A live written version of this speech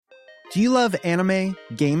Do you love anime,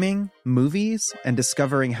 gaming, movies, and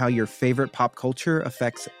discovering how your favorite pop culture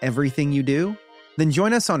affects everything you do? Then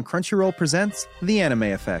join us on Crunchyroll Presents The Anime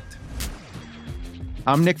Effect.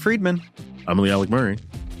 I'm Nick Friedman. I'm Lee Alec Murray.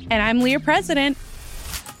 And I'm Leah President.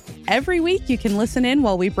 Every week you can listen in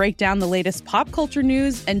while we break down the latest pop culture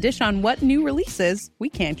news and dish on what new releases we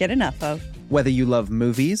can't get enough of. Whether you love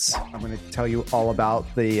movies, I'm going to tell you all about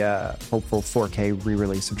the hopeful 4K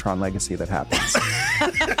re-release of Tron Legacy that happens.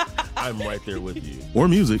 I'm right there with you. Or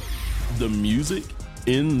music. The music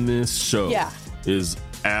in this show is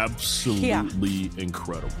absolutely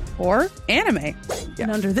incredible. Or anime. And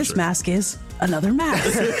under this mask is another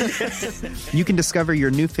mask. you can discover your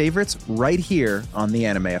new favorites right here on The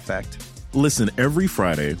Anime Effect. Listen every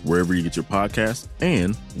Friday wherever you get your podcasts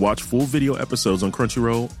and watch full video episodes on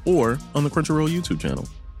Crunchyroll or on the Crunchyroll YouTube channel.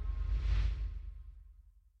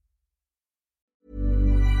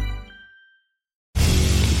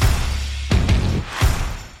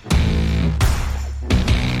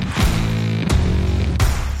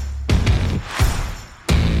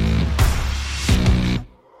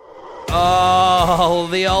 Oh,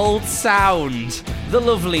 the old sound, the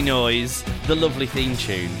lovely noise, the lovely theme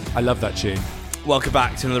tune. I love that tune. Welcome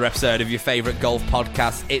back to another episode of your favourite golf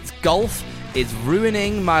podcast. It's Golf. It's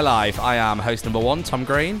ruining my life. I am host number one, Tom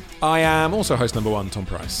Green. I am also host number one, Tom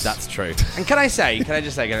Price. That's true. And can I just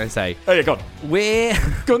say? Oh yeah, go on.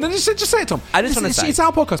 Go on, just say it, Tom. I just want to say. It's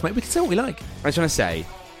our podcast, mate. We can say what we like. I just want to say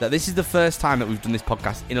that this is the first time that we've done this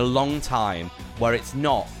podcast in a long time where it's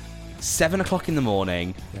not 7 o'clock in the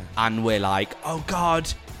morning and we're like, oh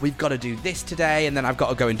God, we've got to do this today and then I've got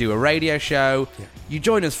to go and do a radio show. Yeah. You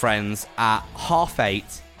join us, friends, at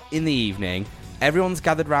 8:30 in the evening. Everyone's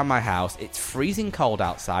gathered around my house. It's freezing cold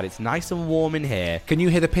outside. It's nice and warm in here. Can you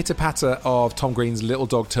hear the pitter-patter of Tom Green's little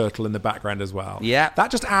dog Turtle in the background as well? Yeah. That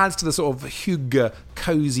just adds to the sort of hygge,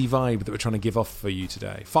 cosy vibe that we're trying to give off for you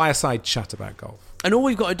today. Fireside chat about golf. And all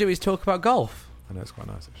we've got to do is talk about golf. I know, it's quite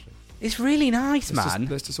nice, actually. It's really nice, man.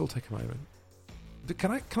 Let's just all take a moment. Can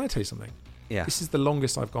I tell you something? Yeah. This is the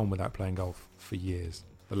longest I've gone without playing golf for years.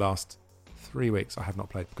 The last 3 weeks I have not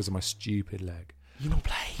played because of my stupid leg. You've not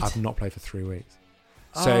played? I've not played for 3 weeks.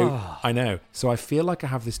 So, I know. So I feel like I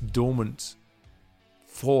have this dormant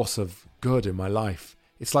force of good in my life.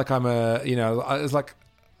 It's like I'm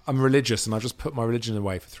religious and I've just put my religion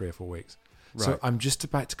away for 3 or 4 weeks. Right. So I'm just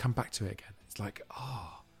about to come back to it again. It's like,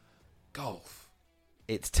 golf.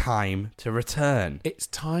 It's time to return. It's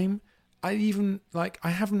time. When I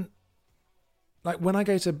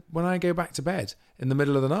go back to bed in the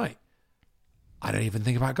middle of the night, I don't even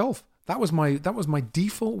think about golf. That was my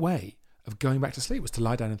default way of going back to sleep, was to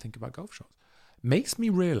lie down and think about golf shots. Makes me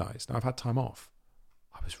realise, now I've had time off,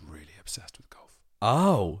 I was really obsessed with golf.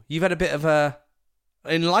 Oh, you've had a bit of a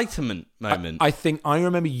enlightenment moment. I think I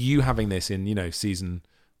remember you having this in, season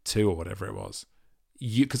 2 or whatever it was.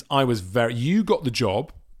 Because you got the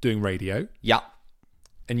job doing radio. Yeah.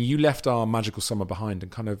 And you left our magical summer behind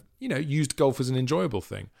and kind of, used golf as an enjoyable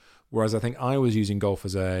thing. Whereas I think I was using golf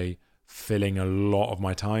as a filling a lot of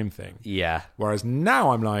my time thing. Yeah. Whereas now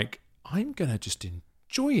I'm like, I'm going to just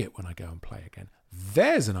enjoy it when I go and play again.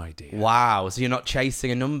 There's an idea. Wow. So you're not chasing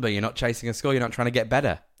a number. You're not chasing a score. You're not trying to get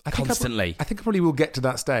better constantly. I think I probably will get to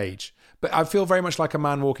that stage. But I feel very much like a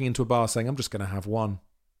man walking into a bar saying, I'm just going to have one.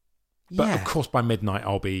 But of course, by midnight,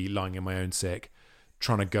 I'll be lying in my own sick,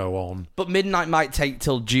 trying to go on. But midnight might take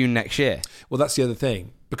till June next year. Well, that's the other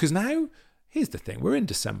thing. Because now, here's the thing. We're in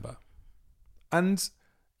December. And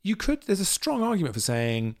there's a strong argument for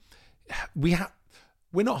saying we're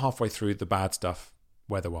not halfway through the bad stuff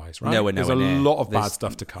weather-wise, right? No, There's a lot of bad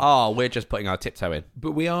stuff to come. Oh, we're just putting our tiptoe in.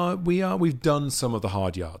 But we've done some of the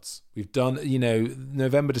hard yards. We've done,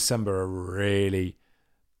 November, December are really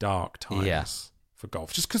dark times. Yeah. For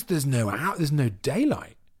golf, just because there's no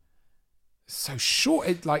daylight. It's so short.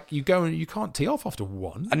 You go and you can't tee off after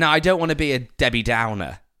 1. Now, I don't want to be a Debbie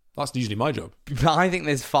Downer. That's usually my job. But I think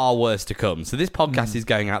there's far worse to come. So this podcast is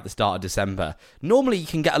going out at the start of December. Normally, you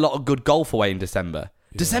can get a lot of good golf away in December.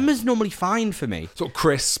 Yeah. December's normally fine for me. Sort of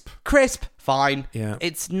crisp, fine. Yeah,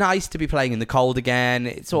 it's nice to be playing in the cold again.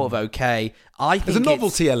 It's sort of okay. I think there's a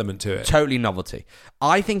novelty element to it. Totally novelty.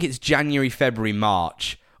 I think it's January, February,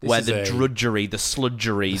 March. Where the drudgery, the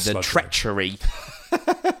sludgery, the treachery.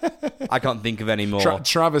 I can't think of any more.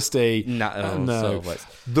 Travesty. No.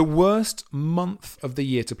 The worst month of the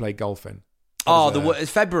year to play golf in.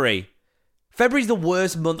 February. February's the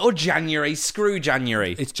worst month. Or January. Screw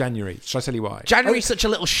January. It's January. Shall I tell you why? January's such a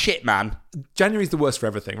little shit, man. January's the worst for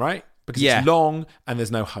everything, right? Because it's long and there's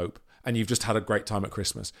no hope. And you've just had a great time at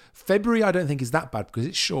Christmas. February, I don't think is that bad because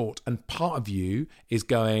it's short. And part of you is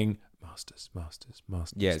going, my Masters.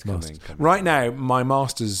 Yeah, it's Masters. coming. Right now, my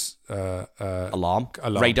Masters Alarm.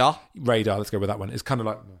 Radar. Let's go with that one. It's kind of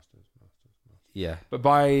like Masters. Yeah. But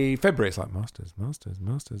by February, it's like Masters. And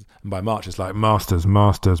by March, it's like Masters.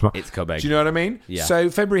 It's coming. Do you know what I mean? Yeah. So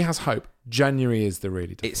February has hope. January is the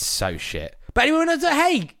really tough It's so shit. But anyway,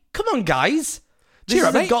 hey, come on, guys. Cheer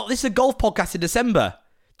up, mate. This is a golf podcast in December.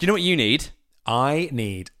 Do you know what you need? I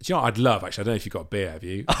need... Do you know what I'd love, actually? I don't know if you've got a beer, have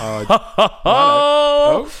you?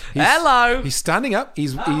 Hello. He's standing up.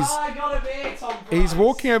 He's I got a beer, Tom. he's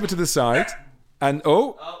walking over to the side. And,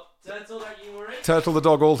 Turtle, don't you worry. Turtle the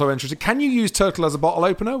dog also interested. Can you use Turtle as a bottle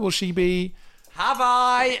opener? Will she be... Have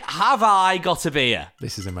I got a beer?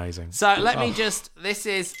 This is amazing. So let me just... This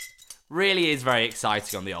is very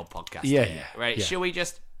exciting on the old podcast. Yeah. Right, yeah. shall we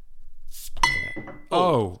just...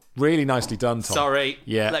 Oh, really nicely done, Tom. Sorry.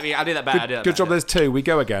 Yeah. I'll do that better. Good job, there's two. We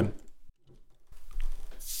go again.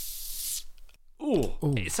 Ooh.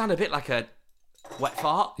 It sounded a bit like a wet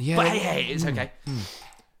fart. Yeah. But hey, it's okay.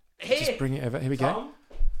 Here. Just bring it over. Here we go. Tom.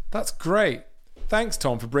 That's great. Thanks,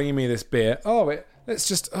 Tom, for bringing me this beer.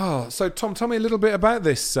 So Tom, tell me a little bit about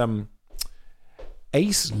this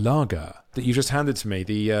Ace Lager that you just handed to me,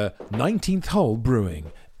 the 19th Hole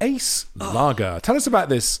Brewing Ace Lager. Tell us about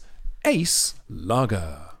this Ace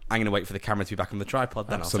Lager. I'm going to wait for the camera to be back on the tripod,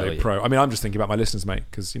 then Absolute I'll tell you. pro. I mean, I'm just thinking about my listeners, mate,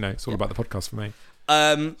 because, it's all about the podcast for me.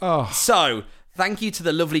 So, thank you to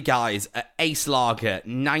the lovely guys at Ace Lager,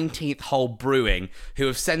 19th Hole Brewing, who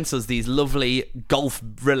have sent us these lovely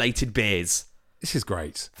golf-related beers. This is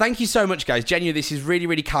great. Thank you so much, guys. Genuinely, this is really,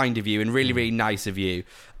 really kind of you and really, really nice of you.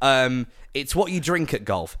 It's what you drink at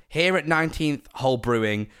golf. Here at 19th Hole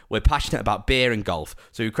Brewing, we're passionate about beer and golf.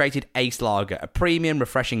 So we created Ace Lager, a premium,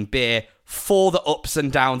 refreshing beer for the ups and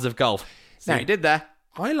downs of golf. So you did there.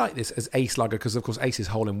 I like this as Ace Lager because, of course, Ace is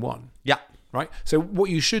hole in one. Yeah. Right? So what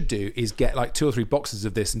you should do is get like 2 or 3 boxes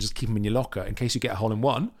of this and just keep them in your locker in case you get a hole in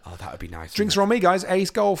one. Oh, that would be nice. Drinks are on me, guys. Ace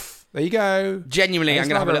Golf. There you go. Genuinely, Ace I'm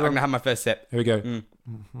going to have my first sip. Here we go.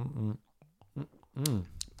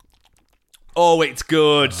 Oh, it's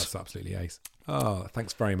good. Oh, that's absolutely ace. Oh,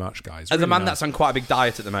 thanks very much, guys. As Really a man nice. that's on quite a big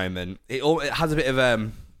diet at the moment, it has a bit of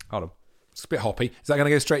hold on. It's a bit hoppy. Is that going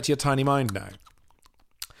to go straight to your tiny mind now?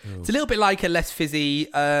 It's a little bit like a less fizzy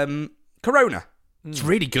Corona. It's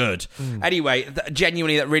really good. Anyway,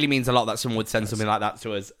 genuinely, that really means a lot that someone would send something like that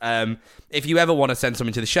to us. If you ever want to send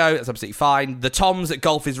something to the show, that's absolutely fine. The Toms at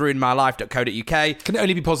golfisruinedmylife.co.uk. Can it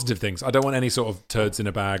only be positive things? I don't want any sort of turds in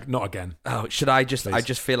a bag. Not again. Oh, should I just... Please. I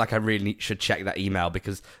just feel like I really should check that email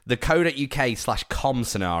because the co.uk/com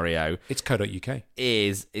scenario... It's co.uk.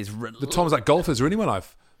 Is The Toms at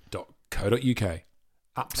golfisruinedmylife.co.uk.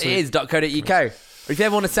 Absolutely. It is .co.uk. If you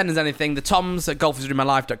ever want to send us anything, the Toms at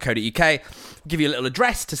golfisruinedmylife.co.uk. Give you a little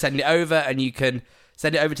address to send it over, and you can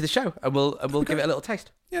send it over to the show, and we'll give it a little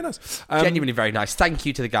taste. Yeah, nice. Genuinely very nice. Thank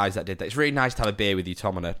you to the guys that did that. It's really nice to have a beer with you,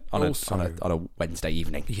 Tom, on a Wednesday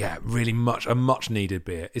evening. Yeah, really a much needed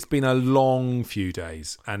beer. It's been a long few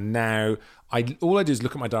days, and now all I do is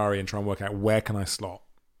look at my diary and try and work out where can I slot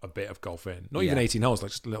a bit of golf in. Not even 18 holes,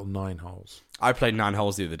 like just a little 9 holes. I played 9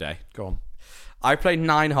 holes the other day. Go on. I played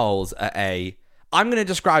 9 holes at I'm going to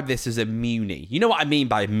describe this as a muni. You know what I mean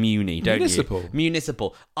by muni, don't Municipal. you?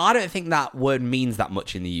 Municipal. I don't think that word means that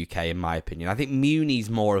much in the UK, in my opinion. I think muni's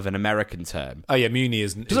more of an American term. Oh, yeah, muni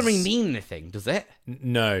isn't... Doesn't really mean anything, does it?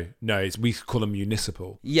 No. We call them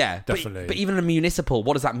municipal. Yeah. Definitely. But even a municipal,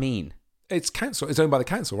 what does that mean? It's council. It's owned by the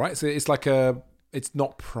council, right? So it's like it's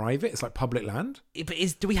not private. It's like public land. But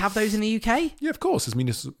do we have those in the UK? Yeah, of course.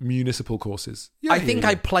 There's municipal courses. Yeah, I think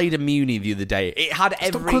I played a muni the other day. It had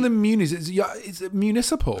Stop calling them munis. It's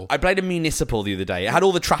municipal. I played a municipal the other day. It had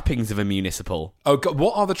all the trappings of a municipal. Oh, God.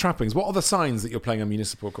 What are the trappings? What are the signs that you're playing a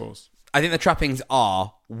municipal course? I think the trappings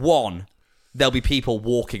are, 1, there'll be people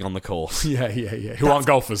walking on the course. Yeah. Who aren't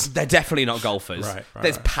golfers. They're definitely not golfers. Right.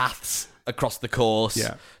 There's paths across the course.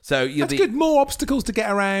 Yeah. So That's good. More obstacles to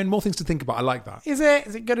get around, more things to think about. I like that. Is it?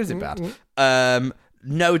 Is it good or is it bad?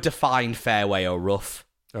 No defined fairway or rough.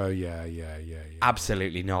 Oh, yeah.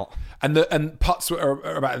 Absolutely not. And putts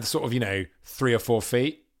are about sort of, 3 or 4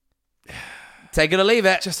 feet. Take it or leave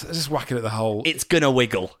it. Just whack it at the hole. It's going to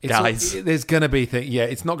wiggle, guys. There's going to be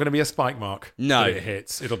it's not going to be a spike mark. No. That it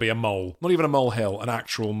hits. It'll be a mole. Not even a molehill, an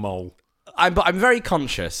actual mole. But I'm very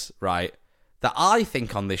conscious, right, that I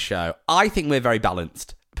think on this show, I think we're very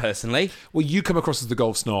balanced, personally. Well, you come across as the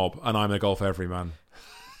golf snob, and I'm a golf everyman.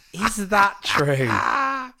 Is that true?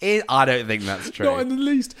 I don't think that's true. Not in the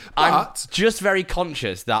least. I'm just very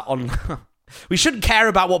conscious that we shouldn't care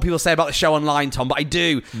about what people say about the show online, Tom, but I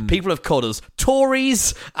do. People have called us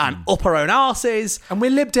Tories and up our own arses. And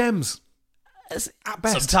we're Lib Dems. At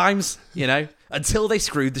best. Sometimes, until they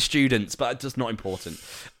screwed the students, but it's just not important.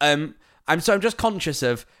 I'm just conscious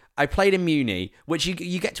of, I played in Muni, which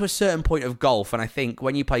you get to a certain point of golf, and I think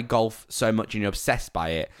when you play golf so much and you're obsessed by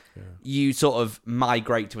it, you sort of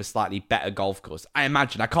migrate to a slightly better golf course. I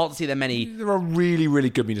imagine. I can't see there many... There are really, really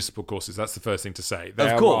good municipal courses. That's the first thing to say.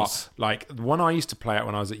 Of course. Like, the one I used to play at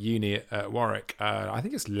when I was at uni at Warwick, I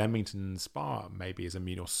think it's Leamington Spa, maybe, is a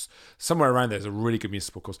muni, or somewhere around there is a really good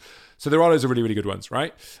municipal course. So there are loads of really, really good ones,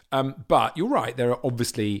 right? But you're right. There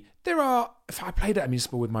are... If I played at a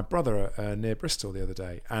municipal with my brother near Bristol the other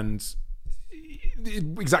day, and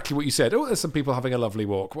exactly what you said. Oh, there's some people having a lovely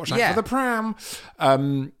walk. Watch out for the pram.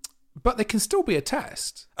 But there can still be a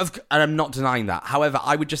test. And I'm not denying that. However,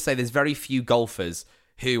 I would just say there's very few golfers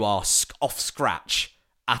who are off scratch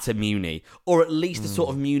at a Muni, or at least the sort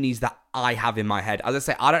of Munis that I have in my head. As I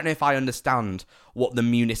say, I don't know if I understand what the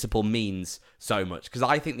municipal means so much, because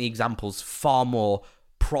I think the example's far more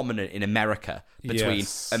prominent in America between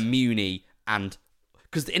a Muni and...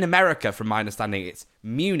 Because in America, from my understanding, it's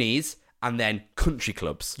Munis and then country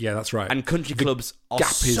clubs. Yeah, that's right. And country clubs are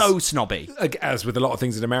so snobby. As with a lot of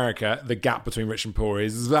things in America, the gap between rich and poor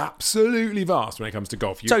is absolutely vast when it comes to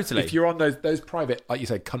golf. Totally. If you're on those private, like you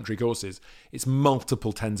say, country courses, it's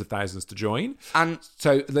multiple tens of thousands to join. And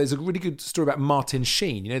so there's a really good story about Martin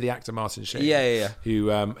Sheen. You know the actor Martin Sheen? Yeah.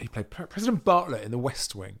 Who he played President Bartlett in The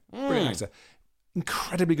West Wing. Brilliant actor.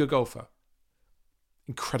 Incredibly good golfer.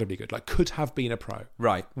 Incredibly good, like could have been a pro,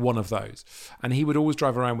 right? One of those, and he would always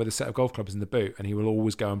drive around with a set of golf clubs in the boot, and he will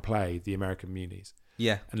always go and play the American Munis.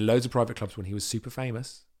 Yeah, and loads of private clubs when he was super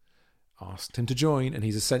famous asked him to join, and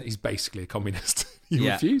he's basically a communist. He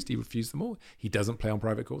refused them all. He doesn't play on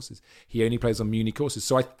private courses. He only plays on Muni courses.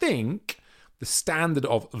 So I think the standard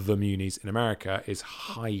of the Munis in America is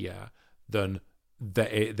higher than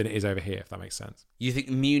it is over here, if that makes sense. You think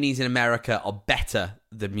Munis in America are better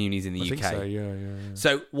than Munis in the UK? I think so, yeah.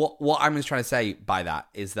 So what I'm just trying to say by that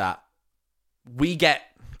is that we get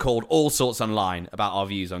called all sorts online about our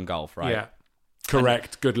views on golf, right? Yeah.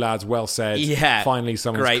 Correct. Good lads. Well said. Yeah. Finally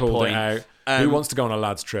someone's called it out. Who wants to go on a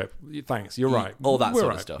lads trip? Thanks. You're right. All that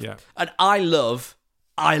sort of stuff. Yeah. And I love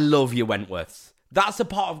your Wentworths. That's a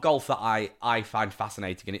part of golf that I find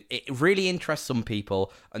fascinating, and it really interests some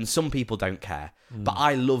people, and some people don't care. But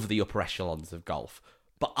I love the upper echelons of golf.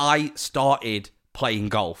 But I started playing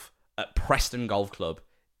golf at Preston Golf Club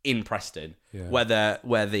in Preston, where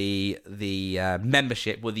the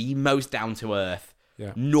membership were the most down to earth,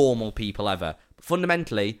 normal people ever. But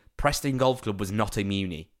fundamentally, Preston Golf Club was not a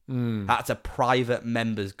Muni. That's a private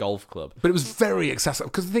members golf club. But it was very accessible,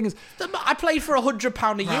 because the thing is, I played for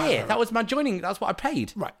 £100 a year. Right. That was my joining. That's what I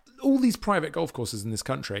paid. Right. All these private golf courses in this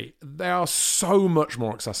country, they are so much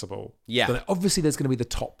more accessible. Yeah. That obviously there's going to be the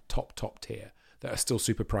top tier that are still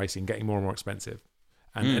super pricey and getting more and more expensive.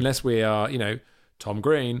 And unless we are, Tom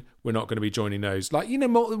Green, we're not going to be joining those. Like,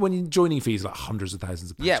 when you're joining fees like hundreds of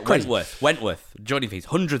thousands of pounds. Yeah, Wentworth. Joining fees,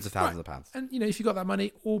 hundreds of thousands of pounds. And, if you've got that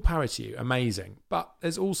money, all power to you. Amazing. But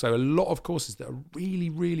there's also a lot of courses that are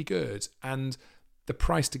really, really good. And the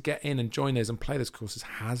price to get in and join those and play those courses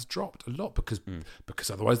has dropped a lot because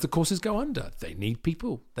otherwise the courses go under. They need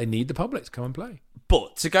people. They need the public to come and play.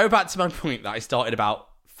 But to go back to my point that I started about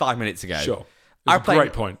 5 minutes ago. Sure.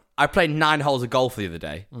 Great point. I played 9 holes of golf the other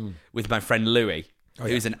day with my friend Louis,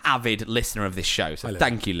 who's an avid listener of this show. So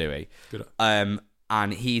thank you, Louis. Good.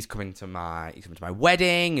 And he's coming to my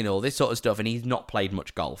wedding and all this sort of stuff, and he's not played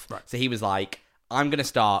much golf. Right. So he was like, I'm going to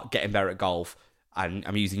start getting better at golf, and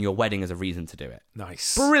I'm using your wedding as a reason to do it.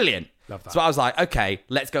 Nice. Brilliant. Love that. So I was like, okay,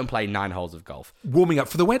 let's go and play 9 holes of golf. Warming up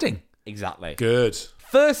for the wedding. Exactly. Good.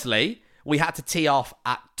 Firstly, we had to tee off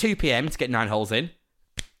at 2 p.m. to get 9 holes in.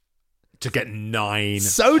 To get 9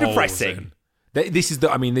 so holes depressing. In. This is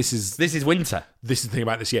winter. This is the thing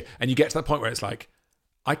about this year. And you get to that point where it's like,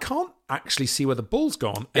 I can't actually see where the ball's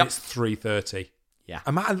gone, and it's 3:30. Yeah.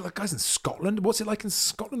 Guys in Scotland, what's it like in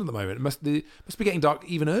Scotland at the moment? It must be getting dark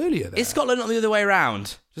even earlier there. Is Scotland not the other way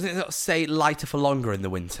around? Doesn't it say lighter for longer in the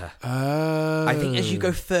winter? I think as you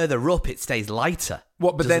go further up, it stays lighter.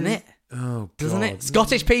 What? But doesn't then it? Oh, God. Doesn't it?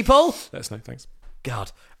 Scottish people? Let us know, thanks.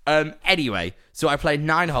 God. Anyway, so I played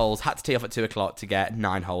 9 holes, had to tee off at 2 o'clock to get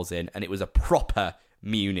 9 holes in, and it was a proper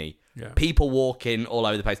Muni. Yeah. People walking all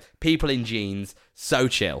over the place, people in jeans, so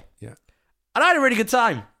chill. Yeah. And I had a really good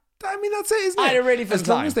time. I mean, that's it, isn't it? I had a really fun time. As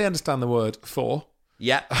long time. as they understand the word for.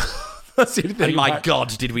 Yeah. That's the only thing. And my God,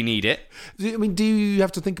 did we need it? I mean, do you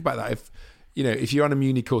have to think about that? If you're on a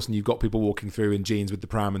Muni course and you've got people walking through in jeans with the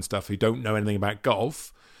pram and stuff who don't know anything about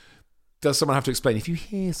golf, does someone have to explain? If you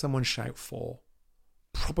hear someone shout for,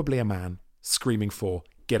 probably a man screaming for,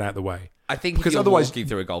 get out the way. I think because if you're otherwise, walking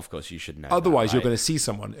through a golf course, you should know. Otherwise, that, you're right? going to see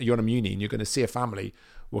someone. You're on a muni, and you're going to see a family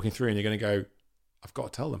walking through, and you're going to go, "I've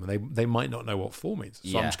got to tell them," and they might not know what 4 means.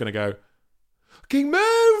 So I'm just going to go, "King,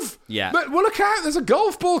 move!" Yeah. But well, look out! There's a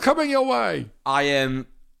golf ball coming your way.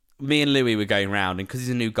 Me and Louis were going round, and because he's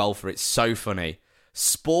a new golfer, it's so funny.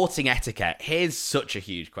 Sporting etiquette. Here's such a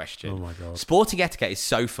huge question. Oh my God. Sporting etiquette is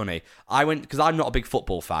so funny. I went, because I'm not a big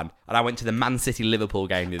football fan, and I went to the Man City Liverpool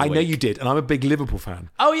game the other week. I know you did, and I'm a big Liverpool fan.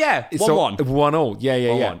 Oh yeah, 1-1. 1-1. Yeah.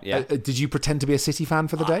 1-1, yeah. Did you pretend to be a City fan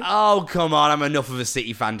for the day? Oh come on, I'm enough of a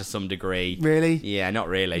City fan to some degree. Really? Yeah, not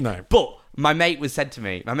really. No. But my mate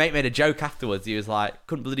made a joke afterwards. He was like,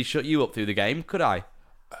 "Couldn't bloody shut you up through the game, could I?"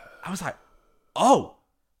 I was like, "Oh,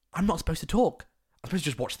 I'm not supposed to talk. I'm supposed to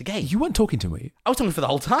just watch the game." You weren't talking to me. I was talking for the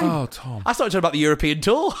whole time. Oh, Tom. I started talking about the European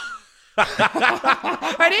tour.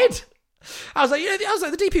 I did. I was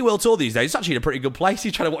like, the DP World Tour these days, it's actually in a pretty good place.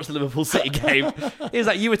 You're trying to watch the Liverpool City game. He was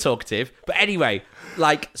like, you were talkative. But anyway,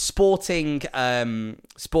 like sporting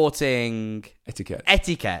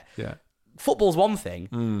etiquette. Yeah. Football's one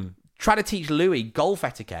thing. Try to teach Louis golf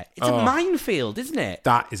etiquette. It's a minefield, isn't it?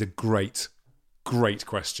 That is a great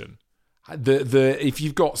question. If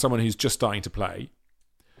you've got someone who's just starting to play,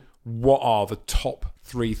 what are the top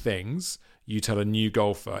 3 things you tell a new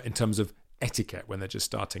golfer in terms of etiquette when they're just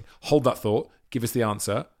starting? Hold that thought. Give us the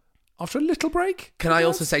answer after a little break. Can I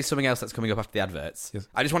also say something else that's coming up after the adverts? Yes.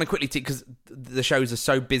 I just want to quickly, because the shows are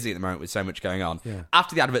so busy at the moment with so much going on. Yeah.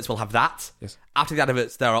 After the adverts, we'll have that. Yes. After the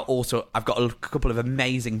adverts, I've got a couple of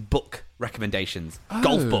amazing book recommendations,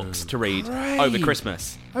 golf books to read over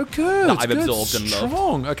Christmas. Oh, good. That I've good. absorbed and loved.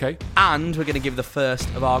 Strong. Okay. And we're going to give the first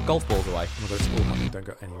of our golf balls away. Oh my God, it's all money. Don't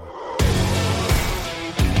go anywhere.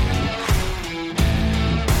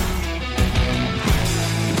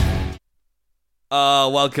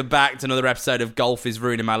 Welcome back to another episode of Golf is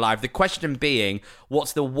Ruining My Life. The question being,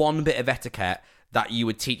 what's the one bit of etiquette that you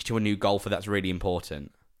would teach to a new golfer that's really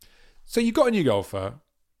important? So you've got a new golfer.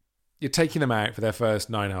 You're taking them out for their first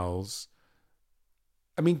 9 holes.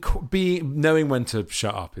 I mean, knowing when to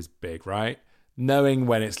shut up is big, right? Knowing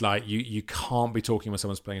when it's like you can't be talking when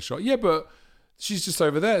someone's playing a shot. Yeah, but she's just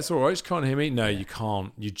over there. It's all right. She can't hear me. No, you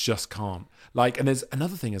can't. You just can't. Like, and there's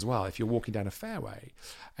another thing as well. If you're walking down a fairway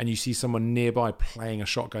and you see someone nearby playing a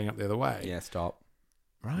shot going up the other way. Yeah, stop.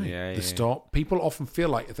 Right. Yeah, Stop. People often feel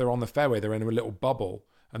like if they're on the fairway, they're in a little bubble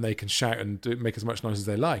and they can shout and make as much noise as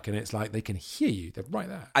they like. And it's like they can hear you. They're right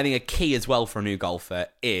there. I think a key as well for a new golfer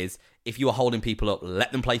is if you are holding people up,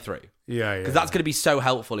 let them play through. Yeah. Because that's going to be so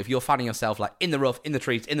helpful if you're finding yourself like in the rough, in the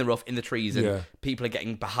trees, in the rough, in the trees, and people are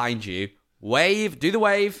getting behind you. Wave, do the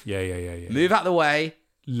wave. Yeah. Move out the way.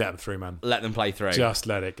 Let them through, man. Let them play through. Just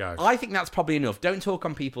let it go. I think that's probably enough. Don't talk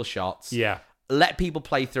on people's shots. Yeah. Let people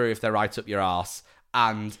play through if they're right up your arse.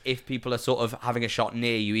 And if people are sort of having a shot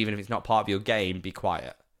near you, even if it's not part of your game, be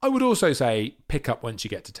quiet. I would also say pick up once you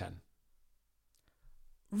get to 10.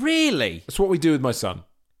 Really? That's what we do with my son.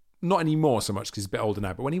 Not anymore so much because he's a bit older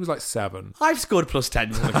now, but when he was like 7. I've scored plus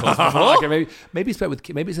 10s in the course before. Okay, maybe it's better with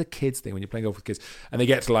maybe it's a kids thing when you're playing golf with kids and they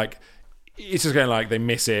get to like, it's just going like they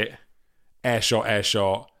miss it, air shot,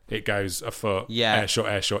 it goes a foot. Yeah. Air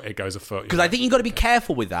shot, it goes a foot. Because I think you've got to be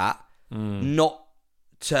careful with that, not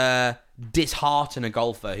to dishearten a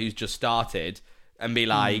golfer who's just started and be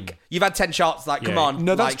like, you've had 10 shots, like, come on.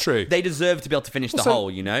 No, that's like, true. They deserve to be able to finish the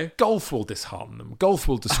hole, you know? Golf will dishearten them. Golf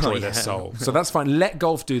will destroy their soul. So that's fine. Let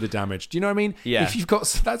golf do the damage. Do you know what I mean? Yeah. If you've got,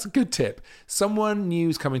 that's a good tip. Someone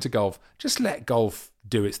new's coming to golf, just let golf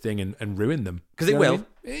do its thing and ruin them. Because it will.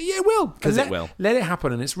 Yeah, it will. Because it will. Let it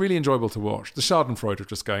happen, and it's really enjoyable to watch. The Schadenfreude of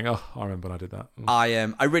just going, oh, I remember when I did that.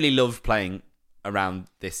 I really love playing around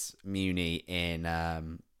this muni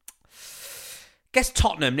in guess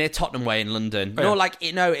Tottenham, near Tottenham Way in London. Oh,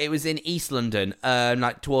 yeah. It was in East London,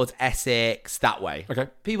 like towards Essex, that way. Okay.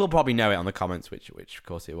 People probably know it on the comments, which of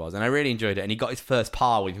course it was, and I really enjoyed it. And he got his first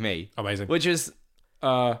par with me. Amazing. Which was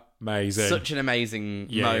amazing. such an amazing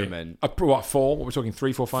moment. What, 4? What we're talking,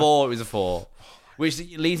 3, 4, 5? 4. It was a 4. Which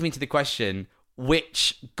leads me to the question: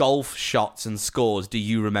 which golf shots and scores do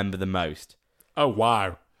you remember the most? Oh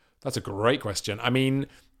wow, that's a great question. I mean,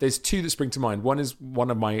 there's 2 that spring to mind. One is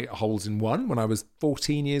one of my holes in one when I was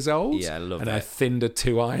 14 years old. Yeah, I love and that. I thinned a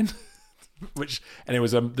 2-iron, and it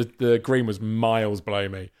was the green was miles below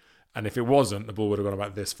me, and if it wasn't, the ball would have gone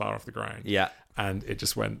about this far off the ground. Yeah. And it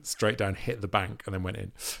just went straight down, hit the bank, and then went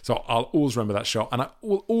in. So I'll always remember that shot. And I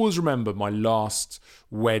will always remember my last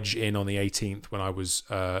wedge in on the 18th when I was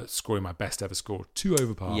scoring my best ever score, 2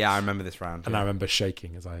 over par. Yeah, I remember this round. And I remember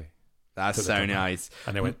shaking as I That's so nice.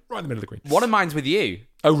 And they went right in the middle of the green. One of mine's with you.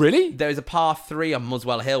 Oh, really? There was a par 3 on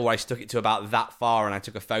Muswell Hill where I stuck it to about that far and I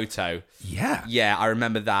took a photo. Yeah. Yeah, I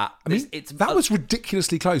remember that. I mean, that was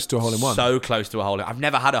ridiculously close to a hole-in-one. So close to a hole-in-one. I've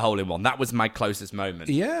never had a hole-in-one. That was my closest moment.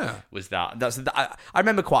 Yeah. Was that. I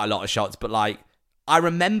remember quite a lot of shots, but like, I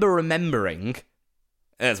remember remembering...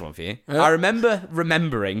 There's one for you. I remember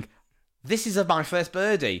remembering, this is my first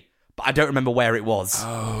birdie, but I don't remember where it was.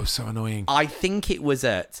 Oh, so annoying. I think it was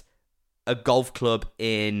at a golf club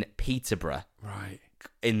in Peterborough. Right.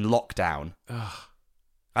 In lockdown. Ugh.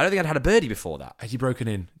 I don't think I'd had a birdie before that. Had you broken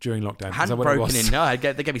in during lockdown? I hadn't broken in. No, they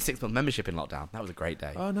gave me 6-month membership in lockdown. That was a great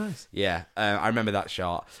day. Oh, nice. Yeah, I remember that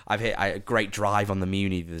shot. I've hit a great drive on the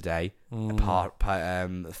Muni the other day.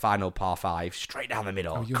 The final par 5, straight down the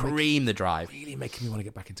middle. Cream the drive. Really making me want to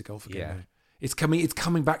get back into golf again. Yeah. It's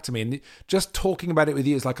coming back to me, and just talking about it with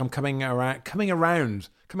you is like I'm coming out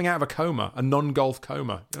of a coma, a non-golf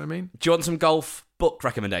coma. You know what I mean? Do you want some golf book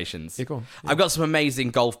recommendations? Yeah, go on. Yeah. I've got some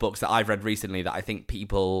amazing golf books that I've read recently that I think you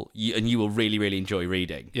will really, really enjoy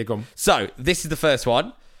reading. Yeah, go on. So this is the first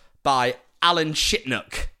one by Alan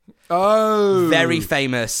Shipnuck. Oh, very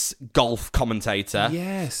famous golf commentator.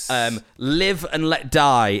 Yes. Live and Let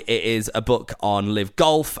Die. It is a book on live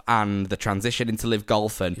golf and the transition into live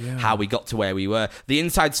golf and how we got to where we were. The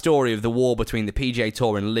inside story of the war between the PGA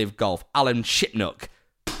Tour and live golf. Alan Shipnuck.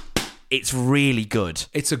 It's really good.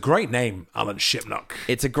 It's a great name, Alan Shipnuck.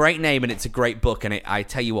 It's a great name and it's a great book. And I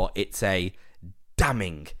tell you what, it's a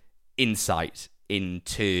damning insight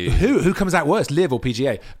into... Who comes out worse, live or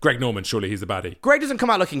PGA? Greg Norman, surely he's the baddie. Greg doesn't come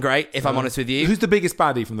out looking great, if I'm honest with you. Who's the biggest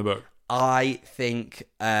baddie from the book? I think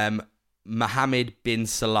Mohammed bin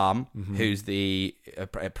Salam, who's the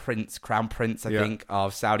crown prince, I think,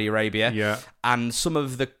 of Saudi Arabia. Yeah. And some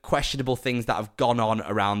of the questionable things that have gone on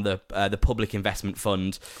around the public investment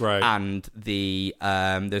fund. Great. And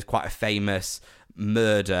there's quite a famous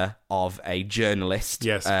murder of a journalist.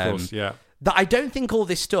 Yes, of course, yeah. That I don't think all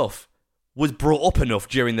this stuff was brought up enough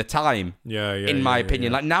during the time. In my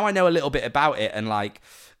opinion. Like, now I know a little bit about it and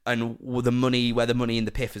where the money in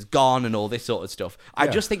the PIF has gone and all this sort of stuff. I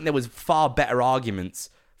just think there was far better arguments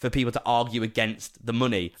for people to argue against the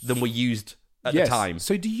money than were used at the time.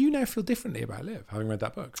 So do you now feel differently about Live, having read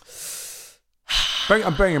that book?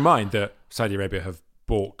 I'm bearing in mind that Saudi Arabia have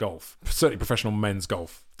bought golf, certainly professional men's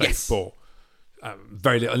golf. They've bought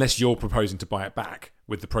very little, unless you're proposing to buy it back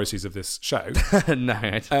with the proceeds of this show. No.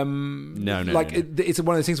 It's one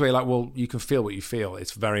of those things where you're like, well, you can feel what you feel.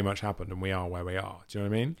 It's very much happened and we are where we are. Do you know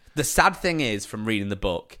what I mean? The sad thing is, from reading the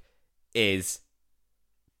book, is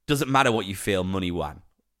doesn't matter what you feel, money wan.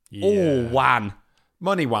 Yeah. Oh, wan.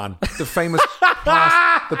 Money wan. The famous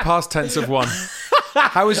past tense of one.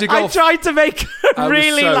 How was your golf? I tried to make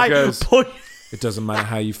really point. It doesn't matter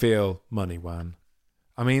how you feel, money wan.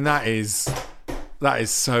 I mean, that is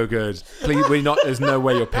so good. Please, there's no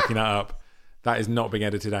way you're picking that up. That is not being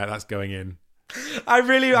edited out. That's going in.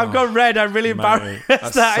 I've gone red. I'm really embarrassed.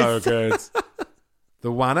 That's so good.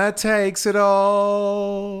 The winner takes it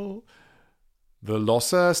all. The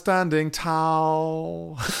losser standing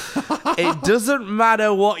tall. It doesn't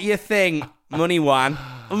matter what you think, money wan.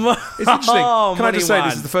 It's interesting. Can I just say,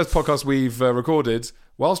 this is the first podcast we've recorded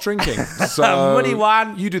whilst drinking. So money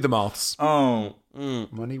wan. You do the maths. Oh.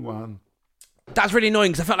 Money wan. That's really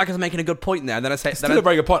annoying because I felt like I was making a good point there. And then I said, still a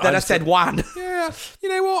very good point. Then I said wan. Yeah. You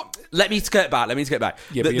know what? Let me skirt back.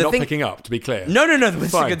 Yeah, but you're not picking up, to be clear. No.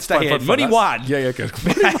 This could stay in. Money wan. Yeah, good.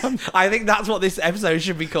 I think that's what this episode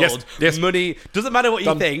should be called. Yes. Money. Doesn't matter what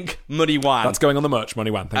you think. Money wan. That's going on the merch.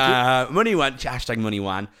 Money wan. Thank you. Money wan. Hashtag money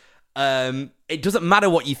wan. It doesn't matter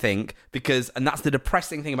what you think and that's the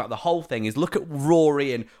depressing thing about the whole thing is look at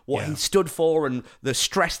Rory and what he stood for and the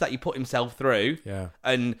stress that he put himself through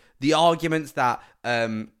and the arguments that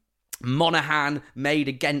Monahan made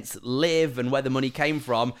against Liv and where the money came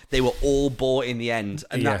from, they were all bought in the end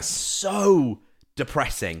and that's so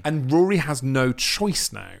depressing. And Rory has no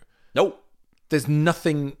choice now. Nope. There's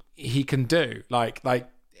nothing he can do. Like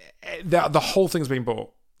the whole thing's been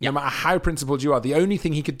bought. No matter how principled you are, the only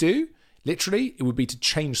thing he could do, literally, it would be to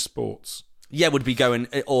change sports. Yeah, would be going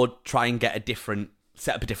or try and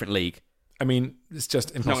set up a different league. I mean, it's just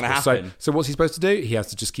impossible. It's not going to happen. So what's he supposed to do? He has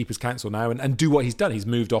to just keep his counsel now and do what he's done. He's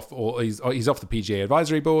moved off, or he's off the PGA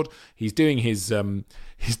advisory board. He's doing his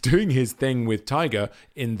thing with Tiger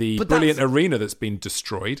in the brilliant arena that's been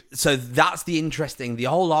destroyed. So that's the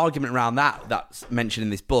whole argument around that's mentioned in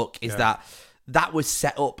this book is that was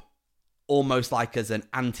set up almost like as an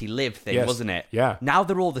anti-live thing, wasn't it? Yeah. Now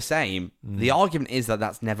they're all the same. The argument is that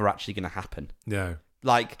that's never actually going to happen. No.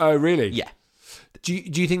 Like... Oh, really? Yeah. Do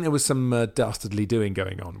you think there was some dastardly doing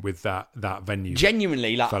going on with that venue?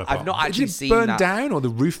 Genuinely, like I've not actually seen that. Did it burn down, or the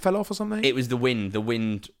roof fell off, or something? It was the wind. The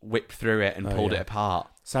wind whipped through it and pulled it apart.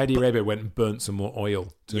 Saudi Arabia went and burnt some more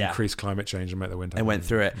oil to increase climate change and make the wind. They went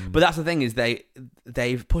through it, but that's the thing is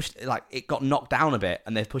they've pushed, like, it got knocked down a bit,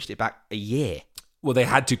 and they've pushed it back a year. Well, they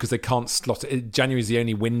had to, because they can't slot it. January is the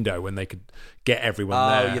only window when they could get everyone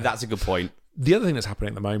there. Oh, yeah, that's a good point. The other thing that's happening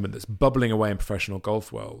at the moment that's bubbling away in professional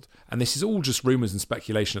golf world, and this is all just rumours and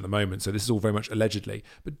speculation at the moment, so this is all very much allegedly,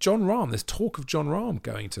 but Jon Rahm, there's talk of Jon Rahm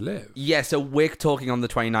going to live. Yeah, so we're talking on the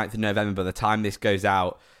 29th of November. By the time this goes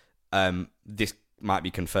out, this might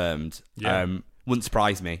be confirmed. Yeah. Wouldn't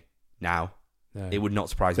surprise me now. No. It would not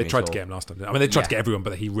surprise me. They tried to get him last time. I mean, they tried to get everyone,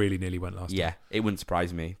 but he really nearly went last time. Yeah, it wouldn't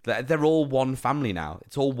surprise me. They're all one family now.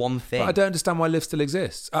 It's all one thing. But I don't understand why Liv still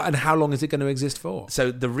exists. And how long is it going to exist for? So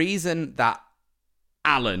the reason that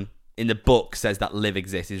Alan in the book says that Liv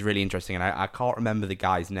exists is really interesting, and I can't remember the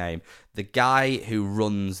guy's name. The guy who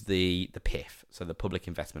runs the PIF, so the Public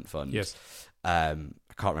Investment Fund. Yes. I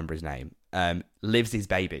can't remember his name. Liv's his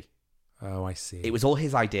baby. Oh, I see. It was all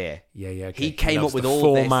his idea. Yeah. Okay. He came up with all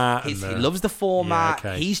format this. He loves the format.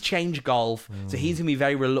 Yeah, okay. He's changed golf, so he's going to be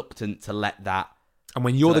very reluctant to let that. And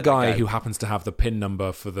when you're the guy who happens to have the PIN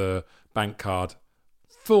number for the bank card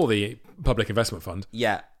for the Public Investment Fund,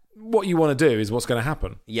 what you want to do is what's going to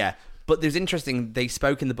happen. Yeah, but there's interesting. They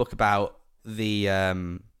spoke in the book about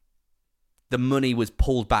the money was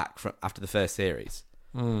pulled back from after the first series.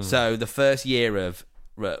 So the first year of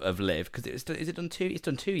Liv, because it's done 2 years. It's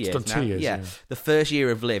done 2 years. Yeah. The first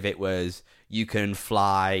year of Liv, it was you can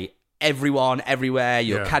fly everyone everywhere.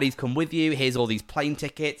 Your caddies come with you. Here's all these plane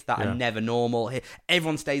tickets that are never normal.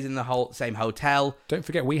 Everyone stays in the same hotel. Don't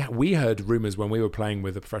forget, we heard rumours when we were playing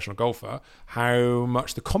with a professional golfer how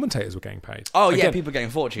much the commentators were getting paid. Oh, again, people getting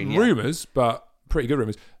a fortune. Rumours, but pretty good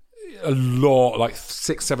rumours. A lot, like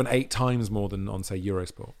 6, 7, 8 times more than on, say,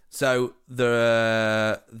 Eurosport. So when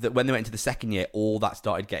they went into the second year, all that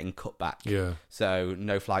started getting cut back. Yeah. So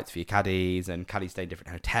no flights for your caddies, and caddies stay in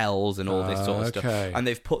different hotels and all this sort of stuff. And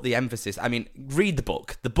they've put the emphasis. I mean, read the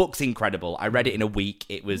book. The book's incredible. I read it in a week.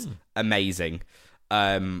 It was amazing.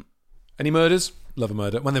 Any murders? Love a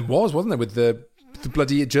murder. Well, there wasn't there, with the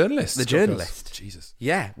bloody journalist? The journalist. Jesus.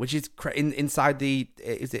 Yeah, which is inside the.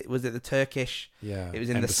 Was it the Turkish? Yeah. It was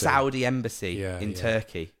in the Saudi embassy in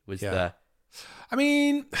Turkey. I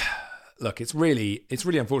mean, look, it's really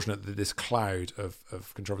unfortunate that this cloud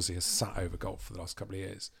of controversy has sat over golf for the last couple of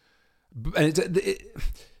years, and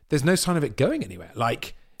there's no sign of it going anywhere.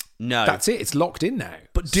 Like, no, that's it. It's locked in now.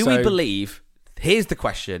 But do we believe? Here's the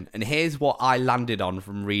question, and here's what I landed on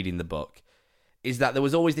from reading the book: is that there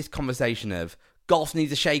was always this conversation of golf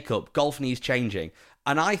needs a shake-up, golf needs changing,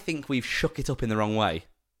 and I think we've shook it up in the wrong way.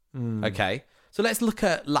 Okay, so let's look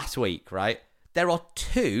at last week. Right, there are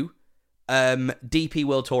 2 DP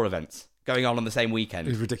World Tour events going on the same weekend.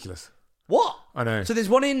 It's ridiculous. What? I know. So there's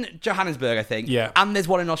one in Johannesburg, I think. Yeah. And there's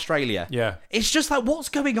one in Australia. Yeah. It's just like, what's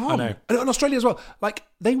going on? I know. And in Australia as well. Like,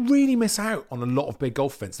 they really miss out on a lot of big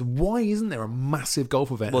golf events. Why isn't there a massive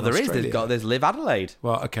golf event in Australia? There's Live Adelaide.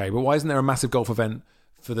 Well, okay, but why isn't there a massive golf event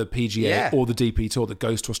for the PGA or the DP Tour that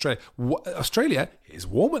goes to Australia? Australia is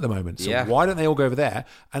warm at the moment, so why don't they all go over there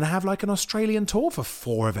and have like an Australian tour for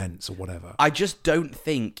 4 events or whatever? I just don't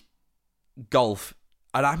think golf,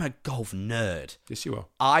 and I'm a golf nerd. Yes, you are.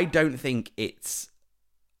 I don't think it's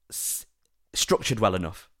structured well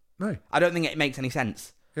enough. No. I don't think it makes any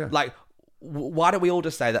sense. Yeah. Like, why don't we all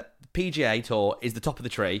just say that PGA Tour is the top of the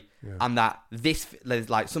tree, and that there's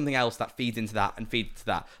like something else that feeds into that and feeds to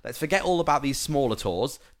that. Let's forget all about these smaller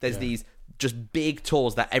tours. There's these just big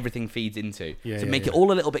tours that everything feeds into to make it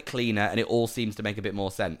all a little bit cleaner, and it all seems to make a bit more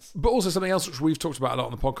sense. But also something else which we've talked about a lot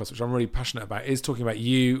on the podcast, which I'm really passionate about, is talking about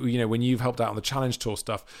you know, when you've helped out on the Challenge Tour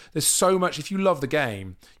stuff. There's so much. If you love the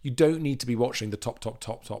game, you don't need to be watching the top.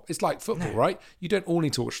 It's like football, right? You don't all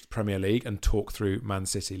need to watch the Premier League and talk through Man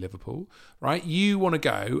City, Liverpool, right? You want to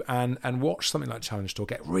go and watch something like Challenge Tour,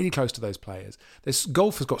 get really close to those players.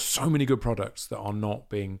 Golf has got so many good products that are not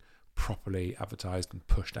being properly advertised and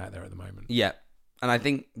pushed out there at the moment. Yeah, and I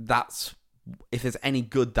think that's, if there's any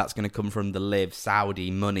good that's going to come from the Live Saudi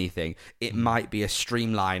money thing, it might be a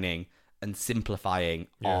streamlining and simplifying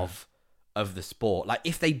of the sport. Like,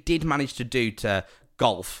 if they did manage to do to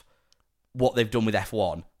golf what they've done with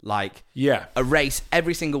F1, like a race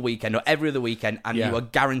every single weekend or every other weekend, and you are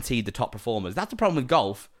guaranteed the top performers. That's the problem with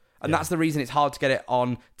golf. And that's the reason it's hard to get it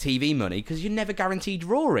on TV money, because you're never guaranteed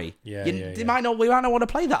Rory. We might not want to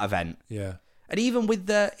play that event. Yeah. And even with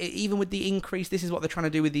the increase, this is what they're trying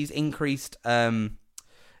to do with these increased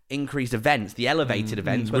increased events, the elevated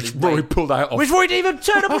events. Which Rory pulled out of. Which Rory didn't even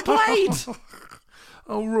turn up and played.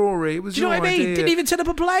 Oh, Rory, it was Do you know what I mean? idea. Didn't even turn up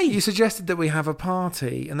and play. You suggested that we have a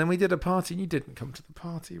party, and then we did a party, and you didn't come to the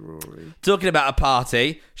party, Rory. Talking about a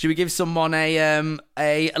party, should we give someone a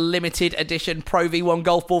limited edition Pro V1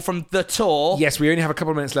 golf ball from the tour? Yes, we only have a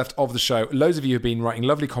couple of minutes left of the show. Loads of you have been writing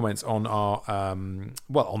lovely comments on our, on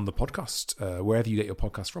the podcast, wherever you get your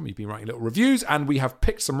podcast from. You've been writing little reviews, and we have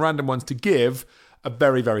picked some random ones to give a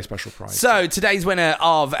very, very special prize. So, today's winner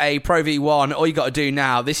of a Pro V1, all you got to do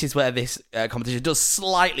now, this is where this competition does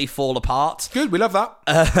slightly fall apart. Good, we love that.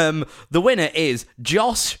 The winner is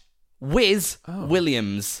Josh Wiz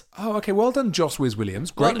Williams. Oh, okay, well done, Josh Wiz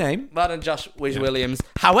Williams. Great name. Well done, Josh Wiz Williams.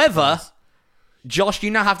 However, Josh,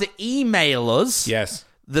 you now have to email us. Yes.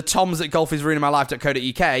 The Toms at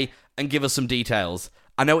golfisruiningmylife.co.uk and give us some details.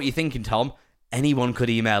 I know what you're thinking, Tom. Anyone could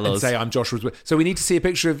email us. And say, I'm Josh Wiz Williams. So we need to see a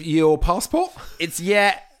picture of your passport?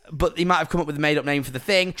 But he might have come up with a made-up name for the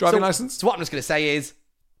thing. Driving license? So what I'm just going to say is,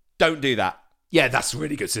 don't do that. Yeah, that's a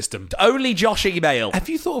really good system. Only Josh email. Have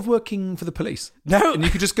you thought of working for the police? No. And you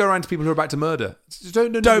could just go around to people who are about to murder.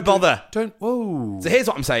 Don't bother. Don't. Whoa. So here's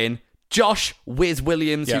what I'm saying. Josh Wiz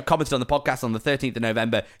Williams, who commented on the podcast on the 13th of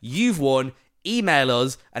November, you've won. Email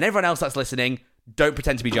us. And everyone else that's listening, don't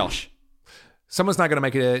pretend to be Josh. Someone's now going to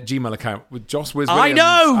make a Gmail account with Josh Wiz I Williams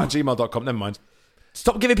know! at gmail.com. Never mind.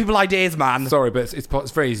 Stop giving people ideas, man. Sorry, but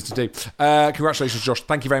it's very easy to do. Congratulations, Josh.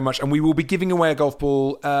 Thank you very much. And we will be giving away a golf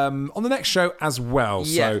ball on the next show as well.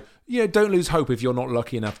 Yeah. So, don't lose hope if you're not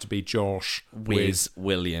lucky enough to be Josh Wiz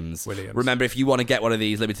Williams. Remember, if you want to get one of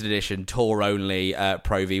these limited edition, tour-only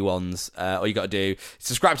Pro V1s, all you got to do is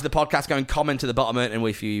subscribe to the podcast, go and comment at the bottom, and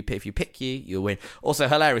if you pick you'll win. Also,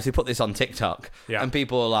 hilarious, we put this on TikTok, and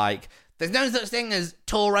people are like, there's no such thing as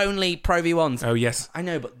tour-only Pro V1s. Oh, yes. I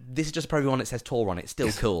know, but this is just a Pro V1 that says tour on it. It's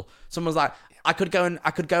still cool. Someone's like, I could go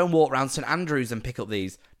and walk around St Andrews and pick up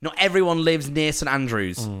these. Not everyone lives near St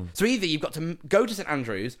Andrews. So either you've got to go to St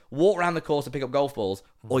Andrews, walk around the course and pick up golf balls,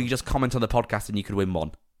 or you just comment on the podcast and you could win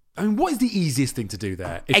one. I mean, what is the easiest thing to do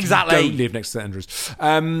there? If exactly. you don't live next to St Andrews.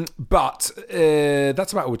 But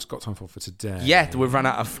that's about all we've got time for today. Yeah, we've run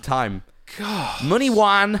out of time. God. Money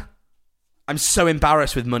Wan. I'm so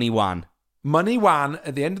embarrassed with Money Wan. Money Wan,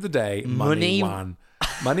 at the end of the day, Money Wan.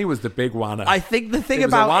 Money was the big one. I think the thing it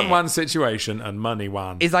about was a 1-1 situation, and Money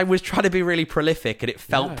Wan is I was trying to be really prolific, and it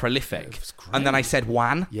felt prolific. It was great. And then I said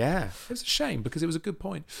Wan. Yeah, it was a shame because it was a good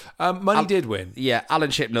point. Money did win. Yeah, Alan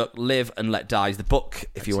Shipnuck, Live and Let Die is the book.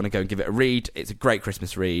 If you want to go and give it a read, it's a great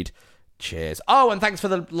Christmas read. Cheers. Oh, and thanks for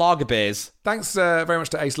the lager beers. Thanks very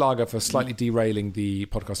much to Ace Lager for slightly derailing the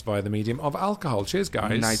podcast via the medium of alcohol. Cheers,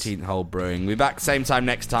 guys. 19th Hole Brewing. We'll be back same time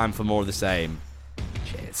next time for more of the same.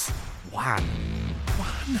 Cheers. Wan.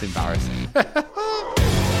 It's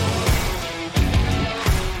embarrassing.